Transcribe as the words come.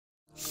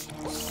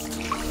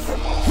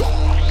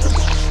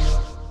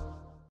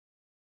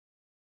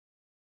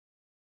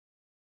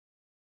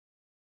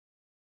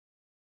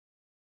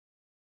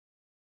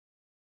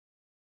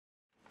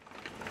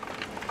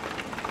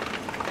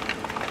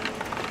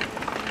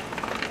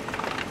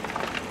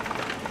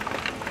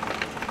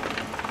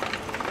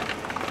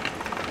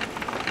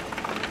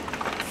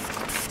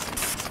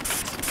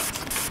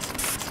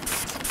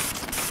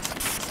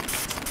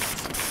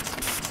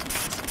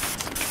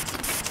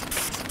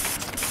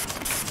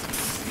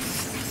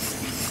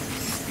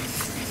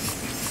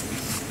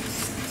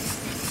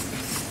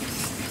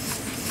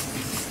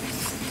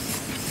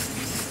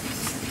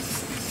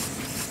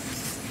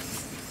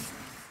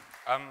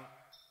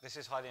This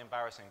is highly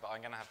embarrassing, but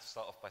I'm going to have to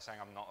start off by saying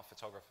I'm not a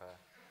photographer.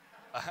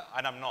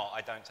 And I'm not.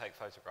 I don't take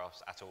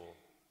photographs at all.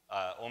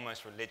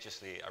 Almost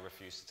religiously, I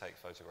refuse to take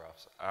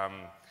photographs.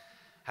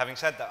 Having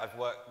said that, I've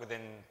worked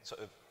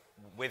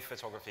with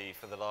photography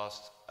for the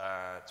last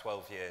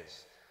 12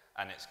 years,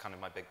 and it's kind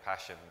of my big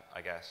passion,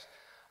 I guess.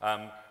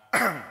 And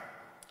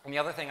the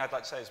other thing I'd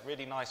like to say is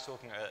really nice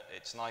talking at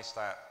It's Nice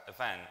That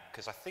event,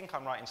 because I think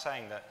I'm right in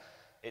saying that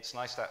It's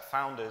Nice That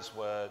founders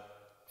were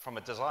from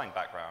a design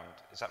background.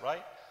 Is that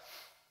right?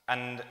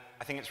 And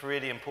I think it's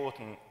really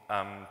important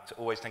to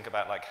always think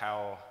about like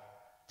how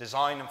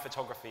design and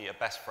photography are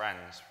best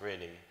friends,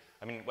 really.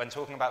 I mean, when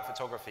talking about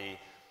photography,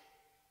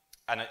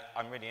 and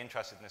I'm really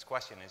interested in this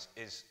question,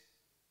 is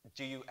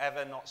do you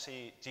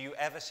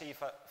ever see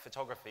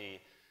photography,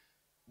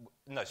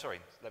 no, sorry,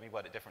 let me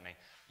word it differently.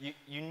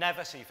 You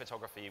never see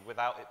photography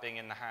without it being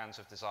in the hands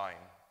of design,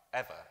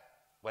 ever.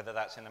 Whether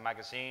that's in a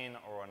magazine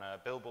or on a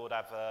billboard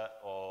advert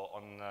or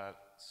on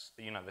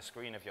the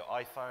screen of your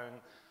iPhone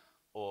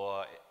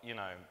or,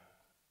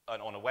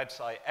 on a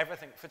website,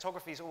 everything.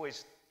 Photography is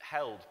always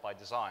held by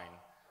design,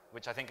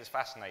 which I think is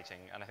fascinating,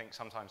 and I think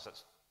sometimes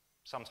that's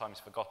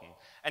forgotten.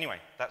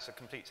 Anyway, that's a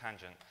complete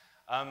tangent.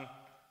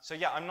 So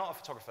yeah, I'm not a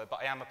photographer,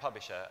 but I am a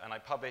publisher, and I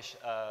publish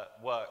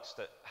works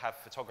that have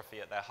photography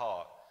at their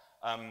heart.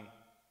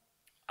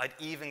 I'd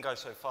even go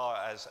so far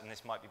as, and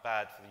this might be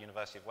bad for the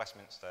University of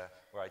Westminster,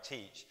 where I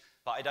teach,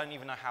 but I don't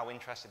even know how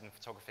interested in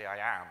photography I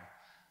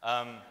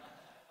am.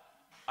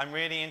 I'm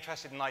really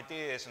interested in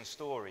ideas and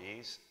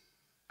stories,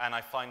 and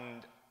I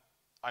find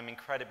I'm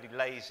incredibly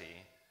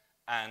lazy,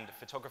 and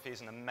photography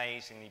is an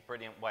amazingly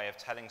brilliant way of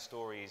telling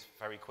stories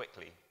very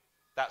quickly.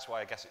 That's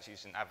why I guess it's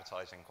used in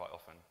advertising quite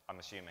often, I'm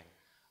assuming.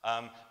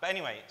 But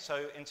anyway,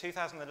 so in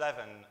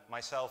 2011,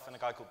 myself and a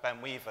guy called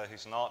Ben Weaver,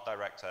 who's an art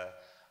director,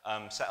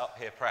 set up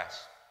Here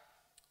Press.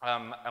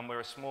 And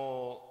we're a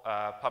small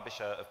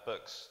publisher of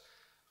books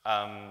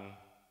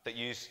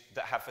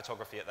that have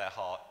photography at their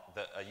heart,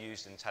 that are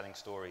used in telling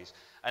stories.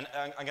 And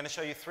I'm going to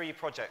show you 3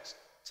 projects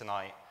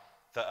tonight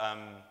that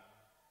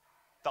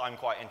I'm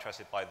quite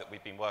interested by, that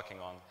we've been working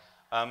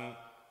on.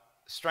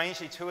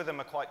 Strangely, 2 of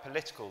them are quite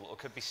political, or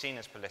could be seen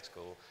as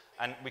political,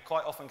 and we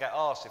quite often get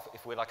asked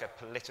if we're like a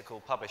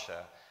political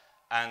publisher,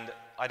 and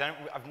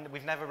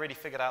we've never really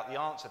figured out the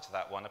answer to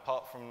that one,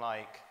 apart from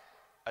like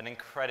an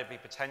incredibly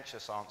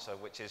pretentious answer,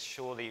 which is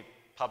surely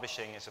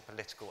publishing is a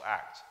political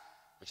act,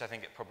 which I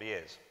think it probably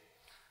is.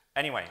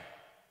 Anyway,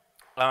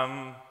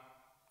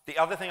 the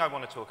other thing I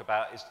want to talk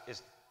about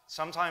is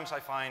sometimes I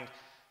find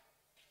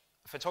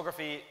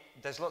photography,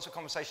 there's lots of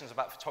conversations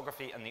about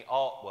photography and the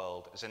art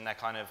world, as in they're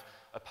kind of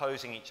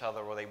opposing each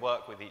other or they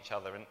work with each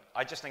other, and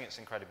I just think it's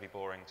incredibly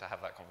boring to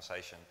have that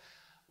conversation.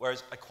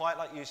 Whereas I quite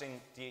like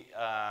using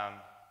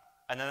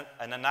an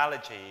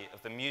analogy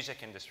of the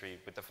music industry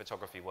with the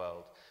photography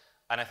world.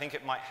 And I think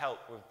it might help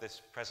with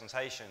this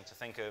presentation to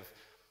think of,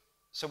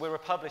 so we're a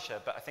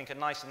publisher, but I think a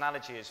nice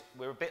analogy is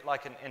we're a bit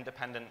like an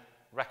independent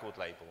record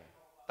label.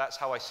 That's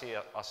how I see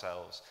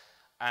ourselves.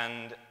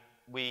 And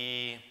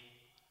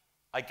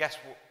I guess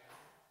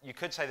you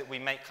could say that we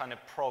make kind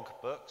of prog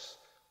books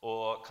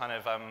or kind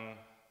of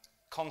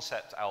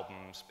concept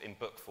albums in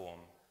book form.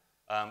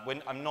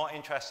 I'm not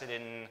interested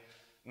in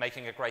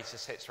making a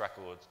greatest hits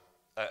record,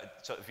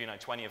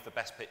 20 of the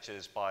best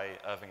pictures by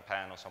Irving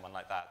Penn or someone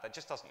like that. That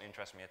just doesn't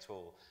interest me at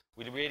all.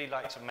 We'd really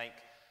like to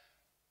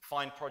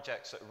find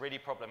projects that are really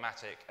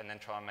problematic and then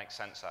try and make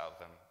sense out of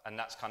them. And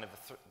that's kind of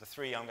the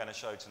 3 I'm going to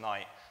show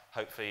tonight.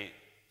 Hopefully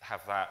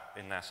have that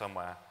in there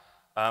somewhere.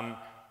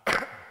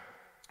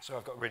 So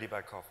I've got a really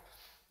bad cough.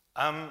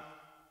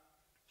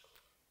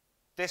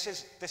 This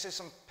is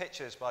some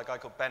pictures by a guy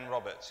called Ben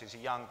Roberts, who's a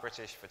young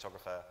British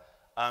photographer.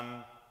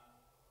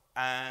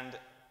 And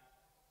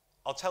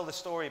I'll tell the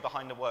story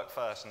behind the work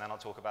first, and then I'll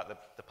talk about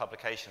the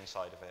publication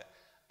side of it.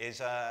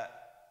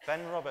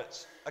 Ben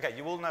Roberts, okay,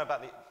 you all know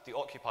about the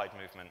Occupied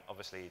movement,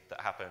 obviously, that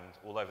happened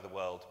all over the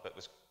world, but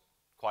was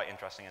quite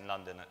interesting in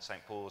London at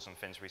St. Paul's and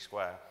Finsbury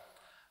Square.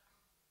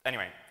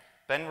 Anyway,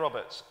 Ben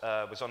Roberts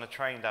was on a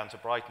train down to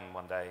Brighton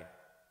one day,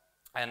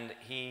 and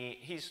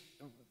he's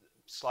a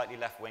slightly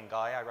left-wing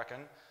guy, I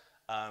reckon.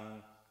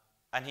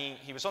 And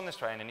he was on this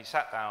train, and he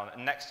sat down,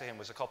 and next to him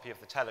was a copy of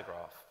The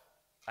Telegraph.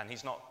 And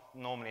he's not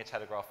normally a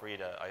Telegraph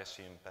reader, I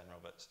assume, Ben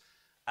Roberts.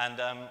 And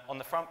on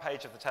the front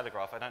page of The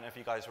Telegraph, I don't know if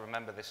you guys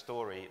remember this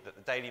story, that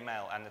the Daily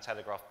Mail and The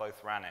Telegraph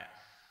both ran it,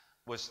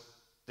 was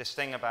this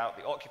thing about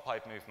the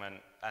Occupied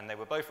movement, and they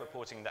were both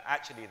reporting that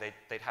actually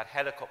they'd had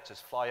helicopters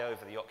fly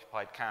over the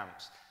occupied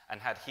camps and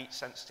had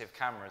heat-sensitive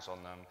cameras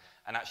on them,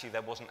 and actually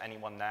there wasn't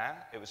anyone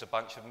there. It was a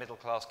bunch of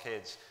middle-class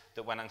kids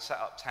that went and set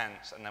up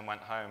tents and then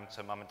went home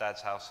to mum and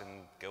dad's house in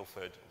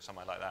Guildford or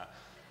somewhere like that.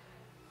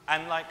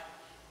 And like,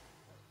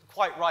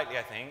 quite rightly,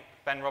 I think,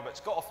 Ben Roberts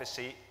got off his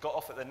seat, got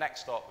off at the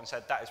next stop and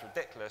said, that is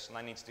ridiculous and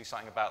I need to do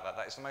something about that.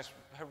 That is the most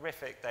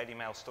horrific Daily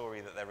Mail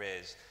story that there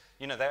is.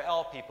 You know, there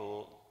are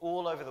people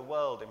all over the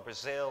world, in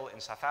Brazil, in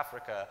South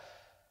Africa,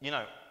 you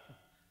know,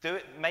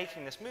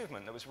 making this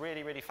movement that was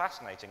really, really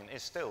fascinating and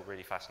is still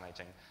really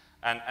fascinating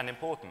and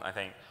important, I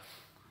think.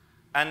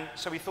 And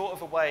so we thought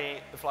of a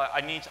way of like,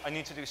 I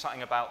need to do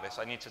something about this.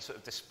 I need to sort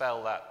of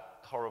dispel that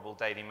horrible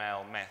Daily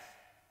Mail myth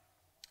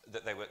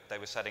that they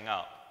were setting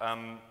up.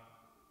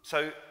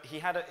 So he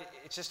had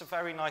it's just a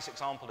very nice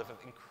example of an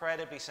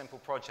incredibly simple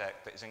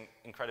project that is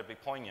incredibly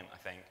poignant, I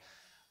think.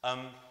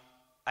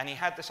 And he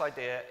had this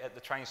idea at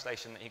the train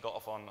station that he got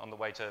off on the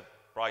way to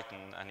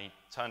Brighton, and he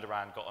turned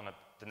around, got on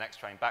the next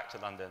train back to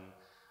London,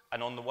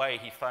 and on the way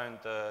he phoned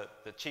the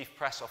chief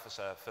press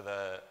officer for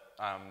the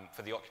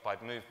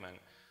Occupied movement,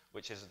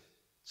 which is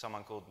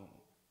someone called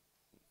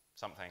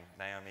something,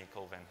 Naomi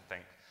Colvin, I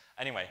think.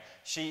 Anyway,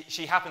 she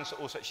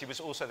was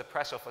also the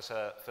press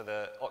officer for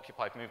the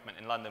Occupied movement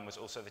in London, was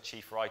also the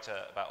chief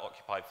writer about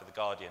Occupied for The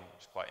Guardian,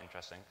 which is quite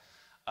interesting.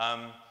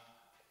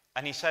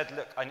 And he said,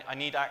 look, I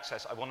need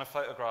access, I want to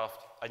photograph,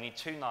 I need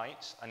 2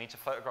 nights, I need to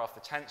photograph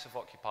the tents of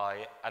Occupy,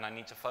 and I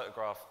need to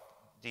photograph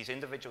these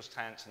individuals'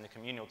 tents and the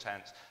communal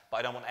tents, but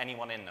I don't want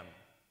anyone in them.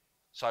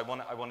 So I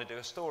want to do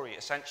a story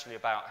essentially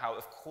about how,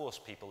 of course,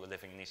 people are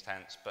living in these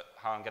tents, but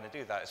how I'm going to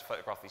do that is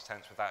photograph these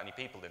tents without any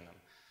people in them.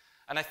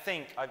 And I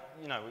think,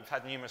 we've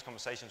had numerous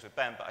conversations with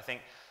Ben, but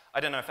I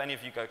don't know if any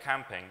of you go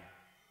camping,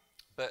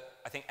 but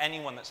I think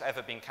anyone that's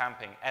ever been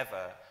camping,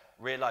 ever,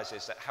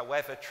 realizes that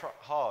however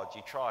hard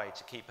you try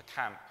to keep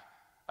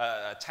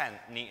a tent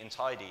neat and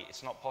tidy,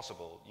 it's not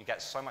possible. You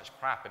get so much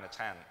crap in a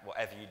tent,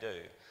 whatever you do.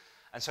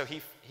 And so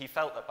he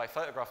felt that by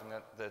photographing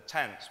the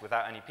tents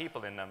without any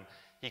people in them,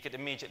 he could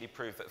immediately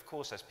prove that, of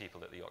course, there's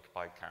people at the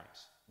occupied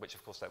camps, which,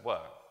 of course, there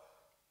were.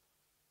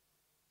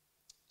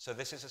 So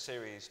this is a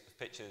series of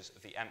pictures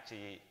of the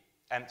empty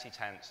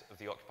tents of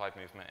the Occupied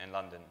movement in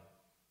London.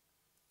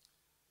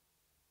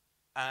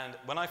 And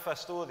when I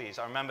first saw these,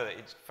 I remember that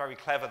it's very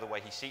clever the way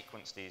he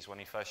sequenced these when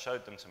he first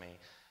showed them to me,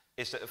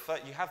 is that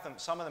you have them,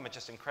 some of them are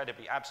just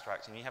incredibly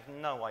abstract and you have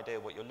no idea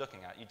what you're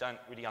looking at. You don't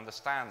really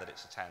understand that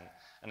it's a tent,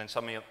 and then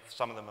some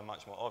of them are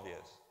much more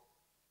obvious.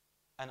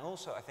 And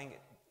also, I think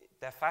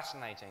they're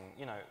fascinating.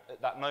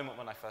 At that moment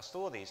when I first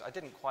saw these, I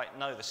didn't quite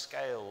know the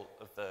scale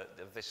of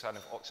this kind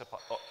of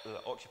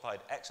occupied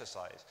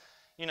exercise.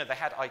 They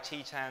had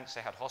IT tents,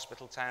 they had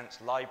hospital tents,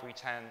 library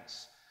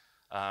tents,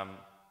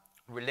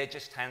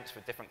 religious tents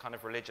with different kind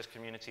of religious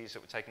communities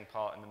that were taking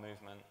part in the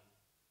movement.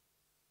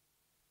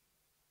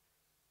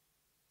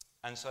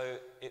 And so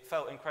it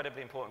felt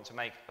incredibly important to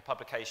make a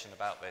publication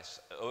about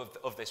this,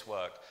 of this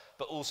work,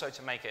 but also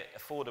to make it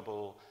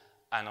affordable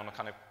and on a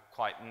kind of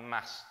quite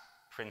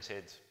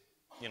mass-printed,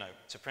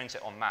 to print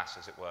it en masse,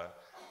 as it were,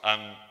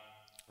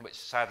 which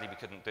sadly we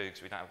couldn't do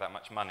because we don't have that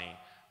much money.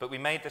 But we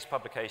made this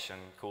publication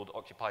called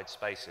Occupied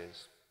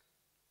Spaces.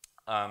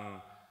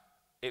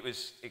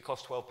 It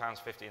cost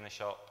 £12.50 in the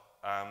shop.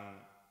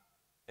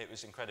 It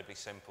was incredibly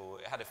simple.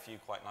 It had a few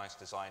quite nice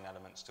design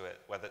elements to it,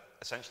 where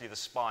essentially the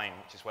spine,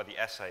 which is where the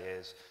essay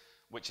is,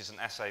 which is an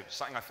essay,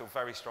 something I feel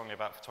very strongly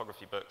about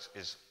photography books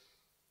is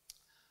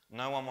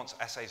no one wants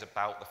essays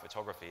about the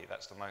photography.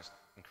 That's the most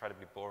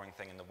incredibly boring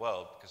thing in the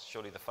world, because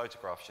surely the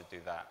photograph should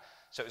do that.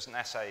 So it was an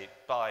essay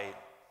by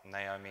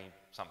Naomi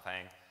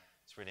something,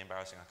 it's really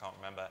embarrassing, I can't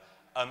remember,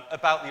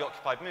 about the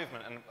Occupied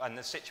movement and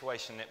the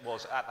situation it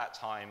was at that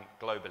time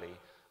globally.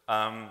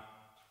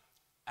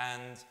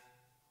 And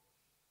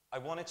I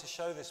wanted to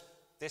show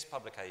this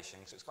publication,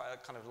 because it's quite a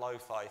kind of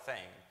lo-fi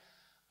thing,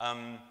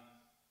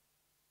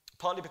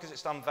 partly because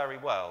it's done very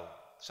well.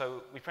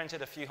 So we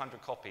printed a few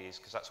hundred copies,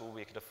 because that's all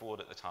we could afford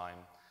at the time.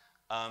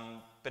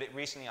 But it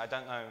recently, I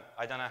don't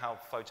know how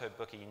photo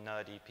booky,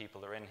 nerdy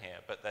people are in here,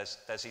 but there's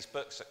these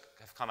books that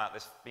have come out,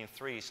 there's been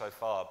 3 so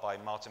far, by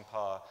Martin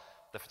Parr,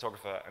 the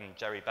photographer, and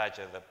Jerry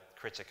Badger, the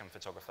critic and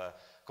photographer,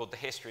 called The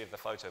History of the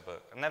Photo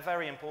Book. And they're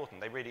very important.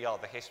 They really are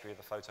the history of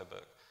the photo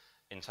book,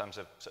 in terms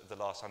of, sort of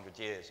the last 100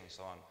 years and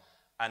so on.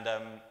 And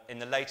in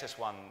the latest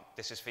one,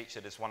 this is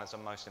featured as one of the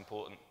most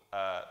important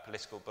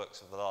political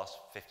books of the last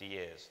 50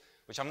 years,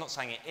 which I'm not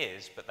saying it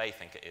is, but they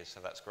think it is, so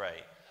that's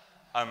great.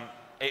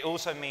 It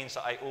also means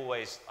that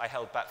I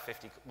held back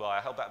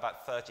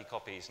about 30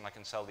 copies, and I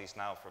can sell these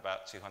now for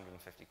about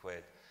 250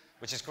 quid,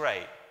 which is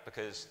great,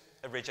 because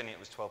originally it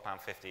was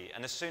 £12.50,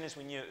 and as soon as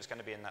we knew it was going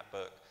to be in that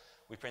book,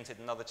 we printed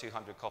another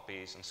 200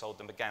 copies and sold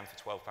them again for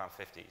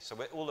 £12.50. So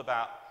we're all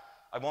about,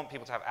 I want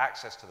people to have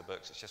access to the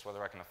books, it's just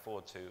whether I can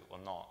afford to or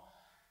not.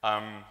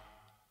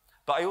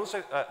 But I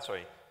also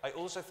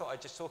thought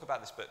I'd just talk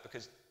about this book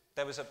because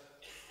there was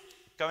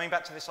going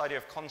back to this idea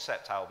of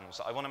concept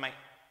albums, I want to make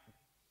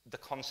the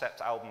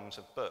concept albums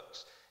of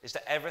books, is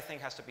that everything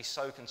has to be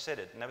so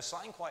considered. And there was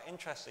something quite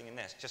interesting in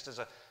this, just as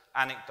an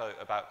anecdote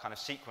about kind of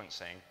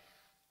sequencing,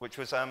 which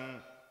was,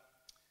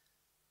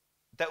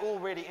 they're all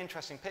really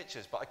interesting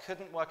pictures, but I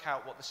couldn't work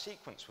out what the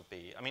sequence would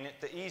be. I mean,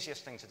 the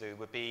easiest thing to do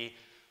would be,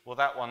 well,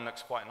 that one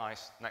looks quite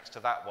nice next to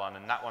that one,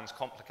 and that one's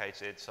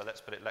complicated, so let's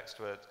put it next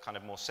to a kind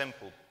of more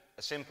simple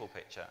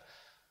picture.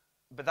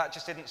 But that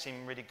just didn't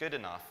seem really good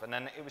enough. And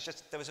then it was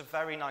just, there was a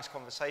very nice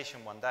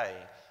conversation one day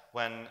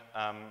when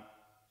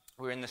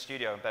we were in the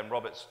studio and Ben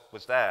Roberts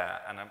was there,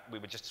 and we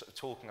were just sort of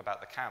talking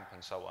about the camp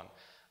and so on.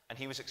 And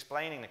he was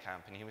explaining the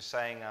camp, and he was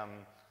saying,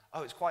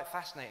 oh, it's quite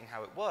fascinating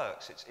how it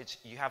works.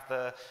 You have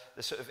the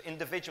sort of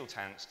individual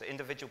tents, the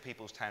individual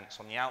people's tents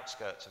on the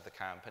outskirts of the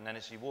camp, and then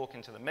as you walk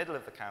into the middle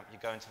of the camp, you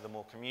go into the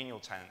more communal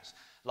tents,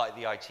 like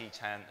the IT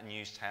tent, the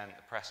news tent,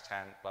 the press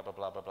tent, blah, blah,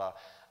 blah, blah, blah.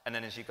 And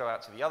then as you go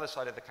out to the other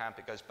side of the camp,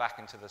 it goes back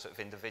into the sort of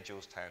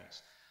individuals'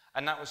 tents.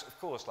 And that was, of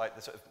course, like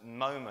the sort of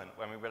moment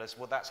when we realized,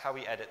 well, that's how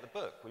we edit the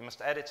book. We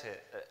must edit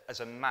it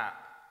as a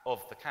map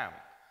of the camp.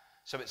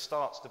 So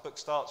the book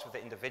starts with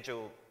the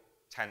individual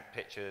tent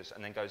pictures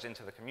and then goes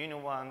into the communal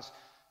ones.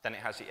 Then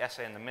it has the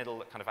essay in the middle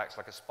that kind of acts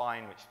like a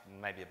spine, which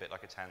may be a bit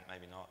like a tent,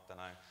 maybe not, don't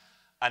know.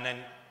 And then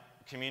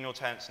communal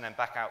tents and then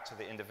back out to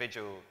the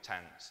individual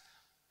tents.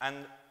 And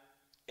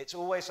it's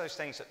always those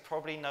things that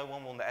probably no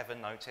one will ever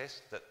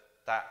notice,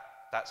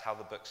 that's how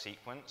the book's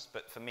sequenced,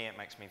 but for me it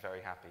makes me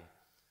very happy.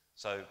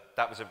 So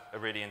that was a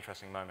really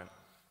interesting moment.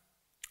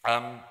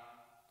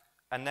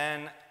 And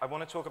then I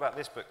want to talk about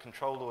this book,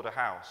 Control Order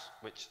House,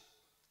 which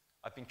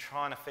I've been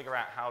trying to figure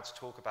out how to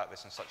talk about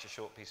this in such a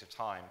short piece of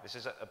time. This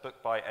is a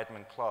book by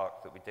Edmund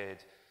Clark that we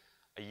did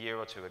a year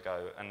or two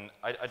ago. And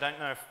I don't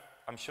know if,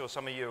 I'm sure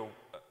some of you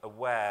are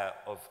aware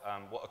of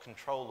what a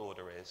control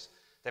order is.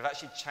 They've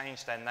actually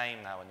changed their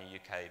name now in the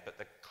UK, but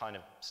they're kind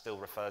of still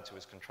referred to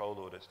as control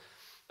orders.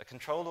 A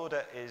control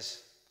order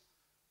is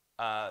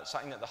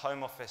something that the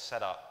Home Office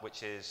set up,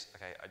 which is,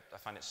 okay, I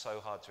find it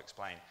so hard to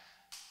explain.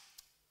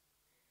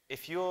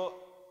 If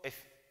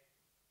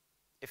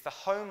the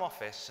Home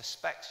Office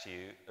suspects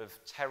you of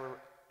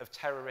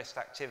terrorist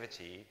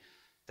activity,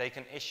 they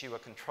can issue a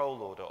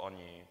control order on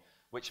you,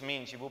 which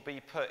means you will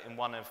be put in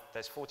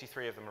there's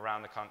 43 of them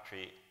around the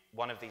country,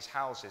 one of these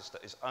houses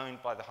that is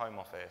owned by the Home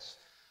Office,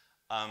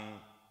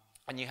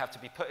 and you have to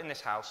be put in this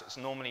house. It's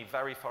normally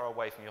very far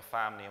away from your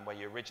family and where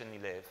you originally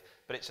live,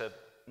 but it's a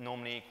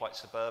normally quite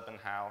suburban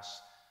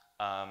house,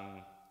 a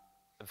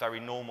very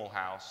normal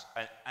house,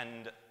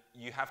 and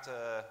you have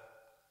to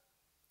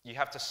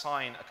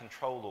sign a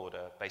control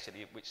order,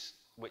 basically, which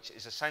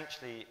is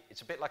essentially,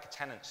 it's a bit like a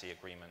tenancy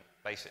agreement,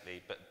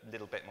 basically, but a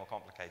little bit more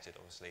complicated,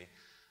 obviously.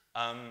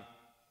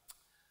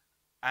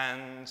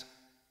 And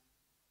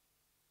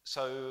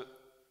so,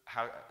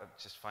 I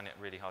just find it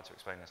really hard to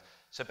explain this.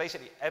 So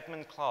basically,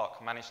 Edmund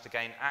Clark managed to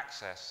gain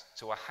access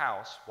to a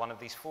house, one of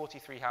these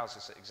 43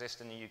 houses that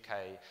exist in the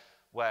UK,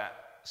 where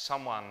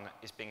someone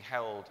is being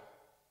held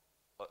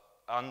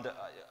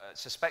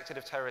suspected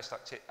of terrorist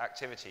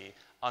activity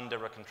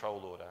under a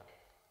control order,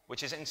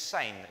 which is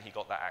insane that he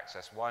got that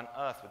access. Why on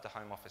earth would the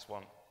Home Office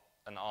want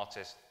an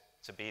artist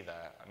to be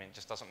there? I mean, it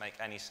just doesn't make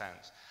any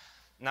sense.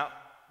 Now,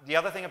 the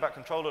other thing about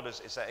control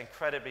orders is they're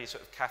incredibly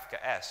sort of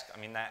Kafkaesque. I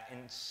mean, they're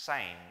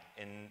insane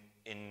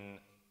in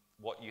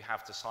what you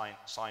have to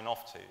sign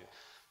off to.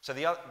 So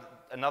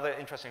another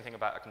interesting thing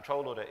about a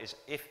control order is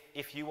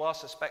if you are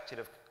suspected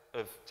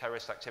of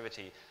terrorist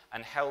activity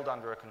and held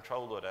under a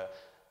control order,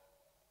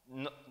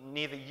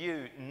 neither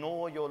you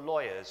nor your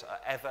lawyers are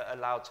ever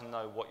allowed to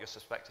know what you're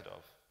suspected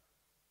of,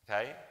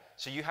 okay?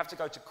 So you have to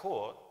go to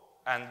court,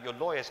 and your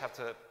lawyers have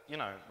to,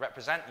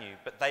 represent you,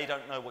 but they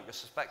don't know what you're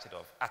suspected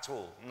of at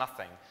all,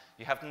 nothing.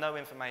 You have no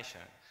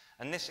information.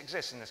 And this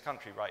exists in this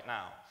country right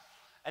now.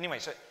 Anyway,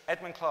 so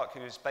Edmund Clark,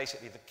 who is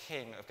basically the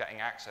king of getting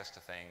access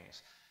to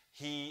things,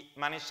 he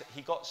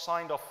got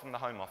signed off from the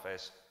Home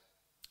Office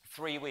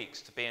 3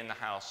 weeks to be in the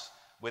house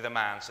with a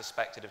man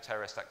suspected of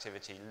terrorist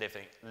activity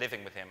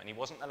living with him. And he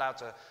wasn't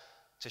allowed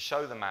to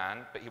show the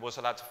man, but he was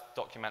allowed to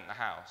document the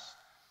house.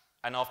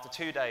 And after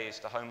 2 days,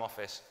 the Home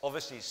Office,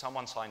 obviously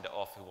someone signed it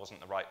off who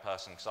wasn't the right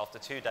person, because after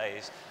 2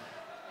 days,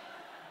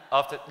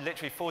 after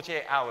literally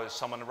 48 hours,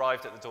 someone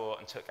arrived at the door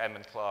and took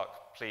Edmund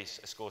Clark, police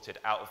escorted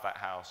out of that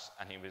house,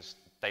 and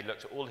they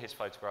looked at all his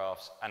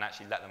photographs and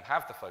actually let them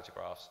have the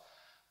photographs.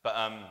 But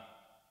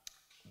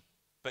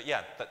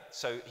yeah,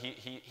 so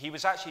he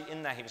was actually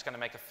in there, he was going to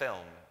make a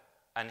film.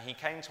 And he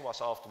came to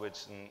us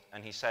afterwards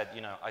and he said,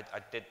 I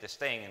did this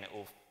thing and it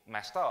all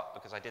messed up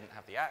because I didn't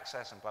have the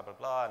access and blah, blah,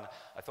 blah. And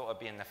I thought I'd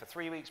be in there for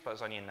 3 weeks, but I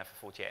was only in there for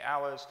 48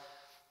 hours.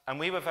 And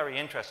we were very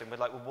interested. We're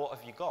like, well, what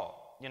have you got?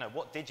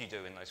 What did you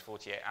do in those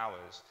 48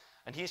 hours?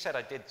 And he said,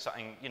 I did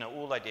something,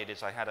 all I did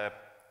is I had a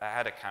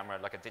camera,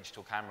 like a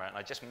digital camera, and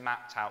I just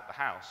mapped out the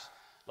house,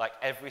 like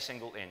every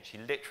single inch. He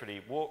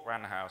literally walked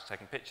around the house,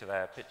 taking picture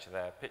there, picture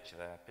there, picture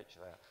there, picture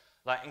there.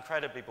 Like,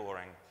 incredibly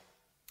boring.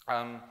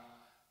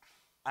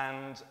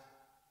 And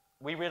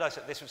we realized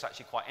that this was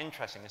actually quite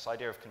interesting, this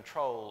idea of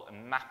control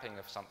and mapping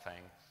of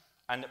something.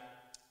 And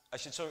I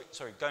should,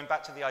 sorry, going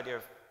back to the idea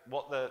of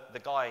what the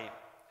guy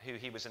who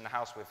he was in the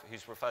house with,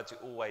 who's referred to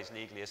always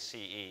legally as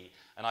CE,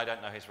 and I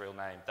don't know his real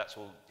name, that's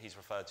all he's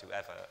referred to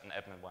ever, and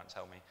Edmund won't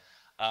tell me,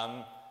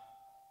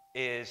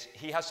 is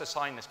he has to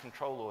sign this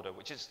control order,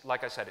 which is,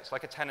 like I said, it's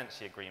like a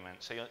tenancy agreement.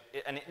 So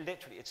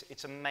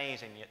it's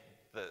amazing,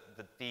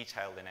 the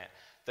detail in it,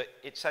 that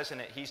it says in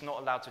it, he's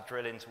not allowed to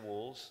drill into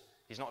walls,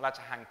 he's not allowed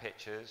to hang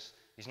pictures,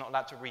 he's not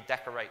allowed to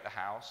redecorate the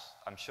house.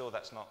 I'm sure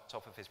that's not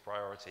top of his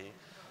priority.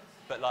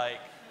 But like,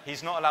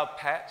 he's not allowed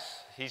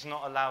pets, he's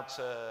not allowed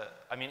to,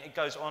 I mean, it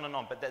goes on and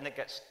on, but then it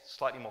gets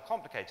slightly more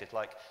complicated.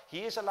 Like,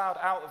 he is allowed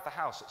out of the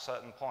house at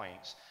certain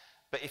points,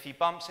 But if he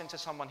bumps into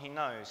someone he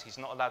knows, he's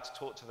not allowed to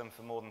talk to them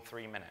for more than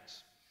 3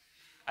 minutes.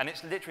 And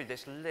it's literally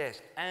this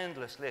list,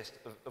 endless list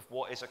of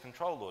what is a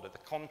control order, the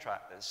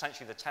contract,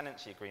 essentially the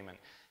tenancy agreement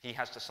he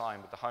has to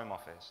sign with the Home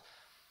Office.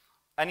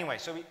 Anyway,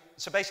 so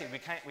basically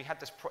we had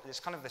this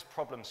kind of this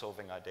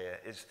problem-solving idea.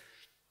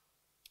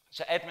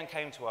 So Edmund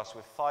came to us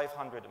with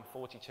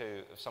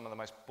 542 of some of the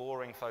most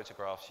boring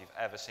photographs you've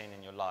ever seen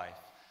in your life,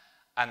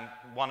 and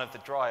one of the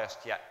driest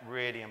yet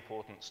really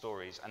important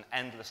stories, and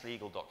endless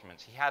legal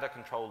documents. He had a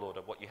control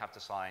order, what you have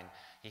to sign.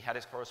 He had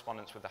his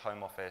correspondence with the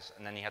Home Office,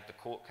 and then he had the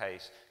court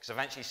case, because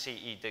eventually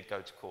CE did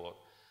go to court.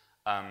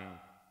 And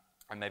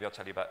maybe I'll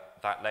tell you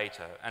about that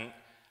later. And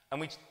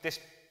this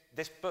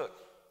book,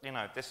 you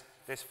know,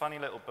 this funny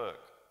little book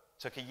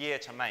took a year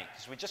to make,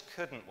 because we just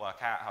couldn't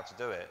work out how to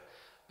do it.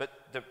 But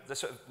the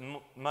sort of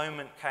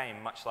moment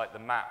came, much like the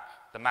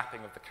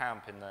mapping of the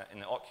camp in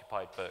the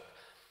Occupied book,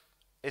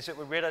 is that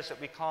we realized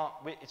that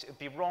it would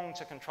be wrong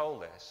to control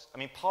this. I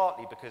mean,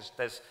 partly because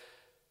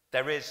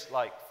there is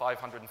like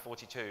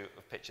 542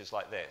 of pictures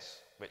like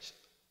this, which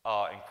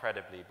are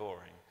incredibly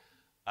boring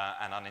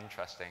and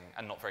uninteresting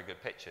and not very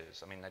good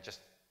pictures. I mean, they're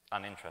just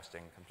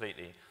uninteresting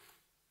completely.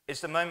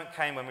 The moment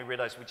came when we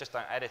realized we just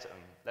don't edit them.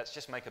 Let's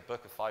just make a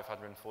book of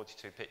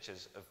 542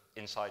 pictures of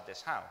inside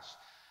this house.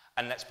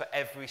 And let's put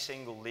every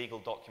single legal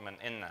document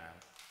in there.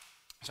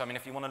 So, I mean,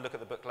 if you want to look at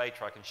the book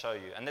later, I can show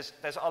you. And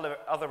there's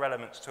other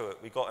elements to it.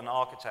 We got an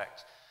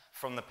architect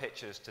from the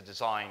pictures to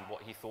design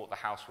what he thought the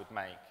house would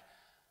make.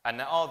 And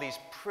there are these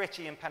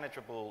pretty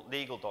impenetrable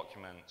legal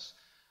documents,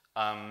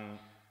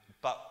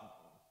 but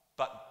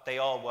they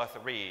are worth a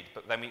read.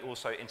 But then we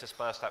also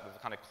intersperse that with a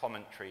kind of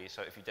commentary.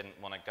 So if you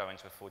didn't want to go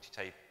into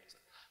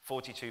a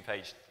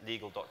 42-page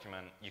legal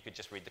document, you could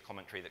just read the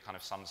commentary that kind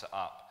of sums it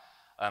up,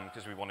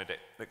 because we wanted it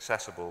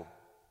accessible.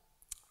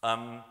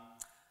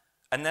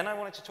 And then I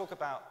wanted to talk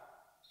about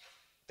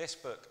this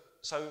book.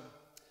 So,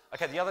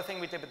 okay, the other thing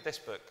we did with this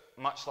book,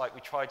 much like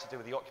we tried to do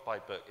with the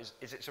Occupied book, is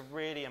it's a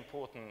really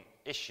important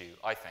issue,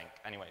 I think,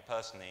 anyway,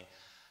 personally.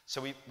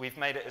 So we've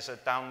made it as a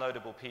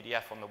downloadable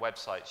PDF on the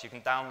website. So you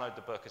can download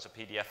the book as a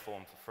PDF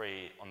form for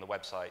free on the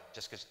website,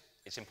 just because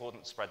it's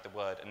important to spread the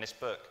word. And this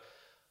book,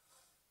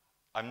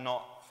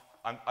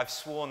 I've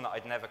sworn that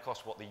I'd never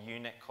cost what the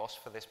unit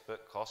cost for this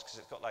book costs, because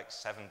it's got like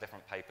 7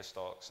 different paper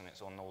stocks, and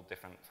it's on all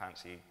different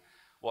fancy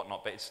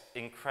whatnot, but it's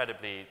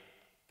incredibly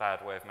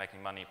bad way of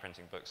making money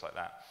printing books like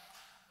that.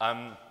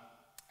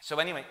 So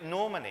anyway,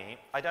 normally,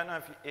 I don't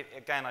know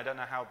again, I don't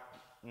know how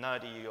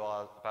nerdy you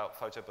are about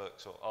photo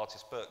books or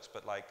artist books,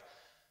 but like,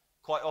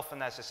 quite often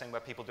there's this thing where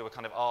people do a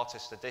kind of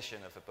artist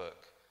edition of a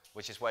book,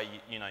 which is where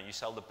you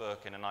sell the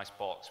book in a nice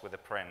box with a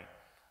print.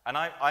 And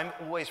I'm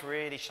always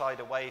really shied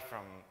away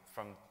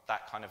from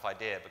that kind of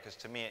idea, because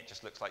to me it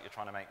just looks like you're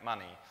trying to make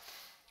money,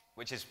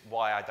 which is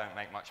why I don't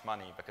make much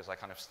money, because I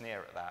kind of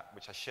sneer at that,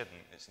 which I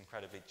shouldn't. It's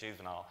incredibly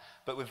juvenile.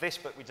 But with this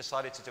book, we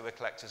decided to do a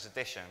collector's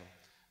edition,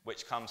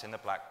 which comes in the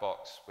black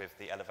box with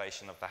the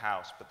elevation of the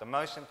house. But the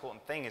most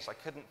important thing is I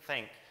couldn't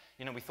think,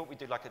 we thought we'd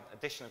do like an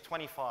edition of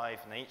 25,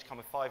 and they each come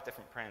with 5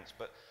 different prints,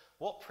 but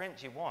what print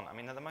do you want? I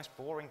mean, they're the most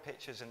boring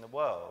pictures in the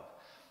world.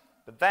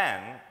 But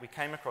then we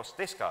came across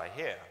this guy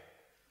here,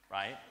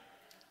 right?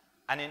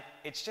 And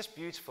it's just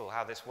beautiful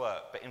how this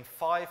worked, but in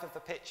 5 of the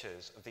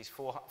pictures, of these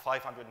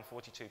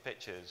 542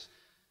 pictures,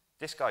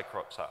 this guy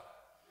crops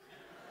up.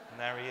 And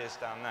there he is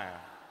down there.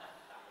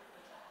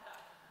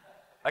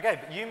 Okay,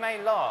 but you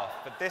may laugh,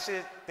 but this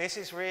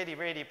is really,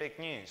 really big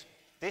news.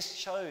 This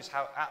shows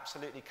how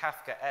absolutely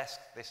Kafkaesque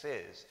this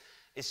is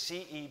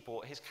CE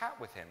brought his cat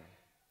with him,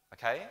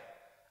 okay?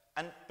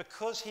 And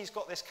because he's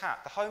got this cat,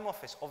 the Home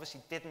Office obviously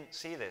didn't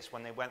see this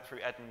when they went through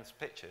Edmund's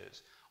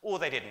pictures, or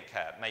they didn't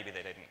care, maybe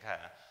they didn't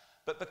care.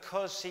 But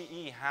because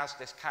CE has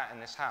this cat in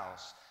this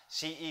house,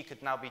 CE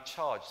could now be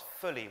charged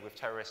fully with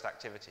terrorist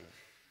activity,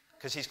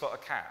 because he's got a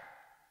cat,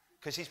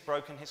 because he's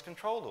broken his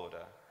control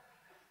order.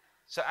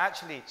 So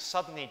actually,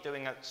 suddenly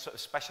doing a sort of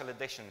special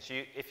editions,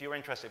 if you're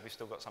interested, we've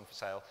still got some for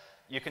sale,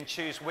 you can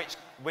choose which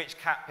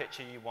cat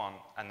picture you want,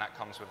 and that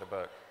comes with the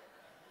book.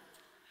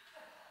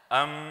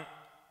 And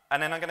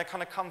then I'm going to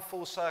kind of come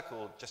full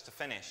circle just to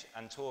finish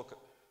and talk,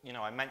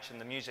 I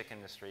mentioned the music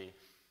industry,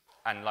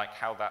 and like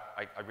how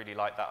I really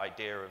like that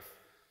idea of,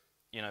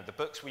 the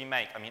books we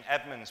make. I mean,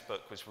 Edmund's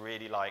book was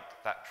really like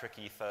that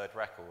tricky third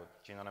record,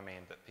 do you know what I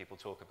mean, that people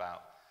talk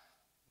about?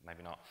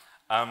 Maybe not.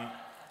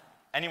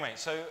 Anyway,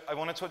 so I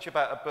want to talk to you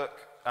about a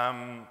book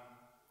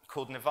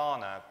called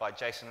Nirvana by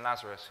Jason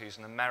Lazarus, who's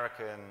an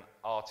American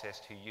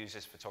artist who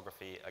uses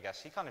photography, I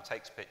guess. He kind of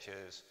takes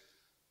pictures,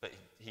 but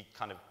he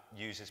kind of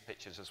uses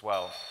pictures as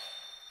well.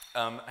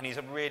 And he's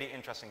a really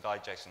interesting guy,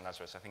 Jason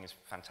Lazarus. I think he's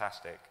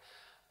fantastic.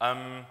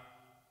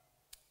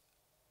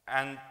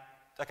 And,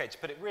 okay, to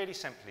put it really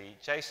simply,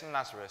 Jason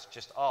Lazarus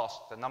just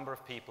asked the number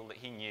of people that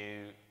he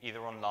knew, either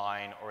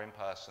online or in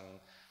person,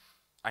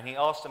 and he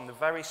asked them the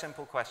very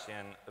simple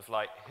question of,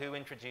 like, who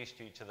introduced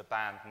you to the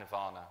band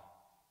Nirvana?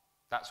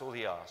 That's all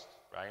he asked,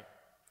 right?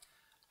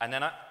 And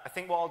then I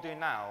think what I'll do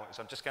now is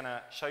I'm just going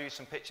to show you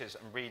some pictures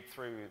and read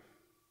through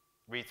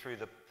read through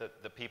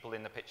the people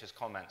in the picture's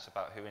comments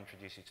about who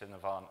introduced you to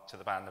Nirvana, to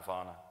the band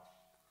Nirvana.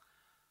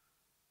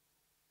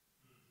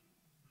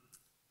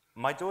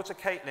 My daughter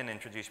Caitlin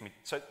introduced me,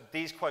 so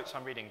these quotes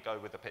I'm reading go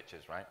with the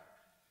pictures, right?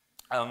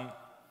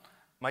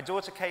 My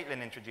daughter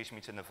Caitlin introduced me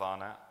to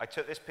Nirvana. I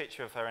took this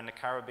picture of her in the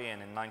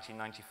Caribbean in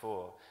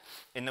 1994.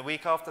 In the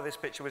week after this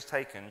picture was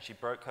taken, she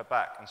broke her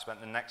back and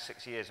spent the next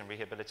 6 years in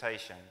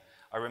rehabilitation.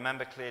 I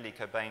remember clearly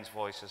Cobain's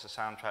voice as a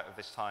soundtrack of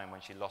this time when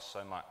she lost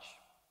so much.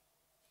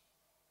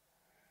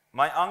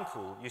 My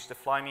uncle used to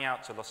fly me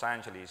out to Los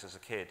Angeles as a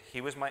kid.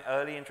 He was my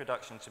early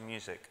introduction to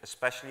music,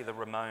 especially the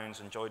Ramones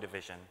and Joy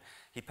Division.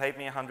 He paid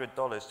me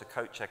 $100 to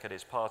coat check at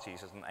his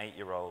parties as an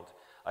 8-year-old.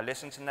 I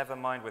listened to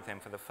Nevermind with him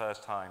for the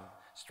first time,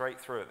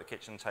 straight through at the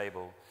kitchen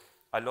table.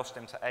 I lost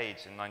him to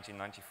AIDS in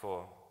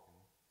 1994.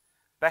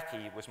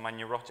 Becky was my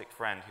neurotic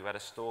friend who had a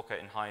stalker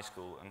in high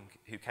school and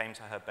who came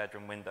to her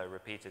bedroom window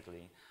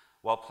repeatedly.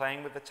 While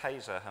playing with the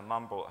taser her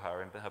mum brought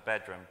her in her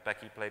bedroom,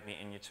 Becky played me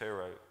In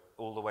Utero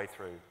all the way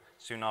through,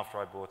 soon after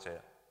I bought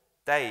it.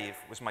 Dave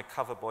was my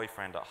cover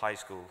boyfriend at high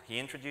school. He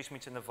introduced me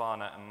to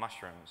Nirvana and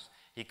mushrooms.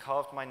 He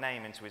carved my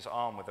name into his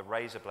arm with a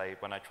razor blade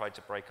when I tried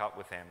to break up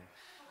with him.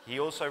 He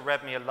also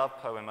read me a love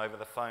poem over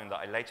the phone that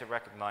I later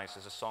recognized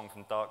as a song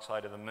from Dark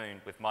Side of the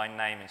Moon with my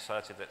name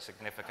inserted at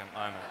significant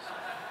moments.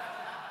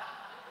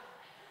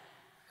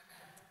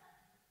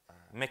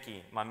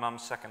 Mickey, my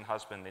mum's second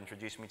husband,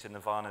 introduced me to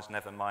Nirvana's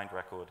Nevermind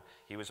record.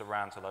 He was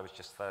around till I was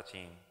just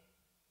 13.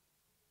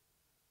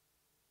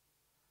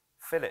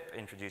 Philip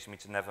introduced me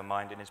to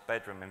Nevermind in his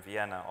bedroom in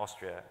Vienna,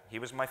 Austria. He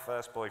was my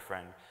first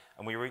boyfriend,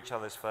 and we were each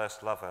other's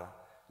first lover.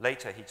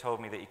 Later, he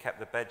told me that he kept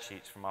the bed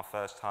sheets from our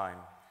first time.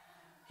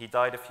 He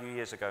died a few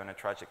years ago in a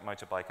tragic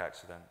motorbike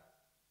accident.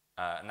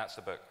 And that's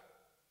the book.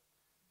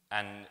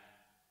 And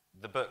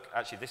the book,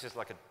 actually, this is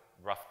like a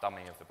rough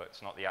dummy of the book.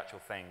 It's not the actual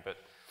thing, but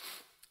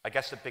I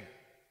guess the big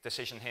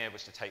decision here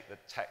was to take the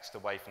text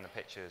away from the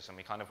pictures, and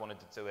we kind of wanted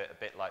to do it a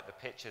bit like the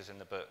pictures in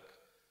the book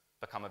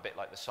become a bit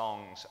like the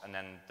songs, and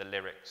then the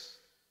lyrics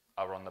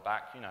are on the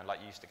back, you know, like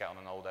you used to get on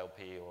an old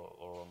LP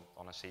or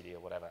on a CD or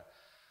whatever.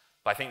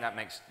 But I think that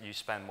makes you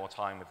spend more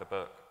time with the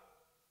book.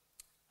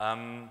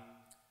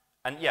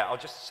 And yeah, I'll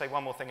just say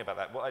one more thing about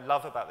that. What I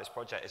love about this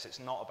project is it's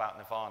not about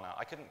Nirvana.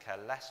 I couldn't care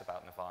less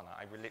about Nirvana.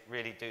 I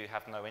really do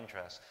have no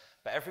interest.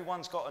 But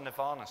everyone's got a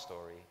Nirvana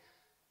story.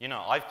 You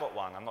know, I've got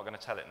one. I'm not going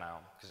to tell it now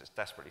because it's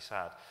desperately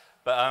sad.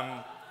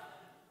 But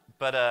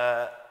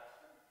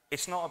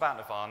it's not about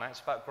Nirvana.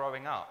 It's about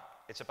growing up.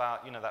 It's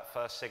about, you know, that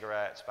first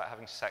cigarette. It's about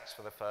having sex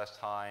for the first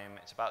time.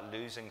 It's about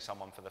losing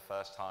someone for the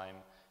first time.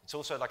 It's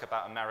also like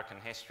about American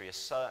history, a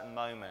certain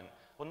moment.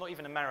 Well, not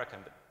even American,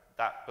 but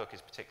that book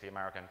is particularly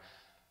American.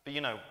 But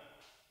you know,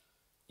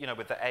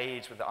 with the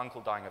AIDS, with the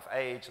uncle dying of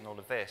AIDS and all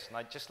of this, and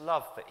I just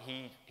love that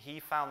he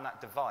found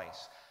that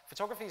device.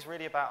 Photography is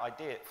really about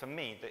idea. For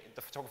me,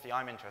 the photography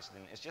I'm interested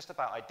in is just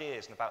about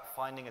ideas and about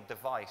finding a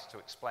device to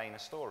explain a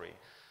story.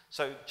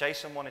 So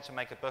Jason wanted to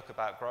make a book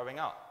about growing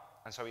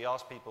up, and so he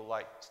asked people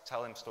like to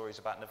tell him stories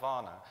about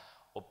Nirvana.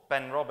 Or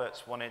Ben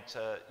Roberts wanted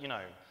to, you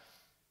know,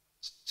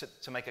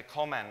 to make a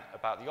comment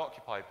about the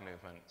Occupy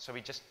movement, so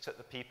he just took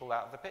the people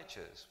out of the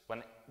pictures.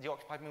 When the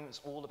Occupy movement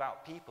is all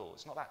about people,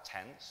 it's not about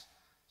tents,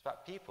 it's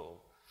about people.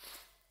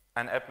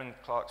 And Edmund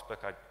Clark's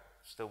book, I'm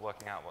still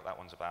working out what that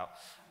one's about.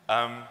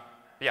 But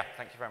yeah,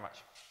 thank you very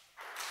much.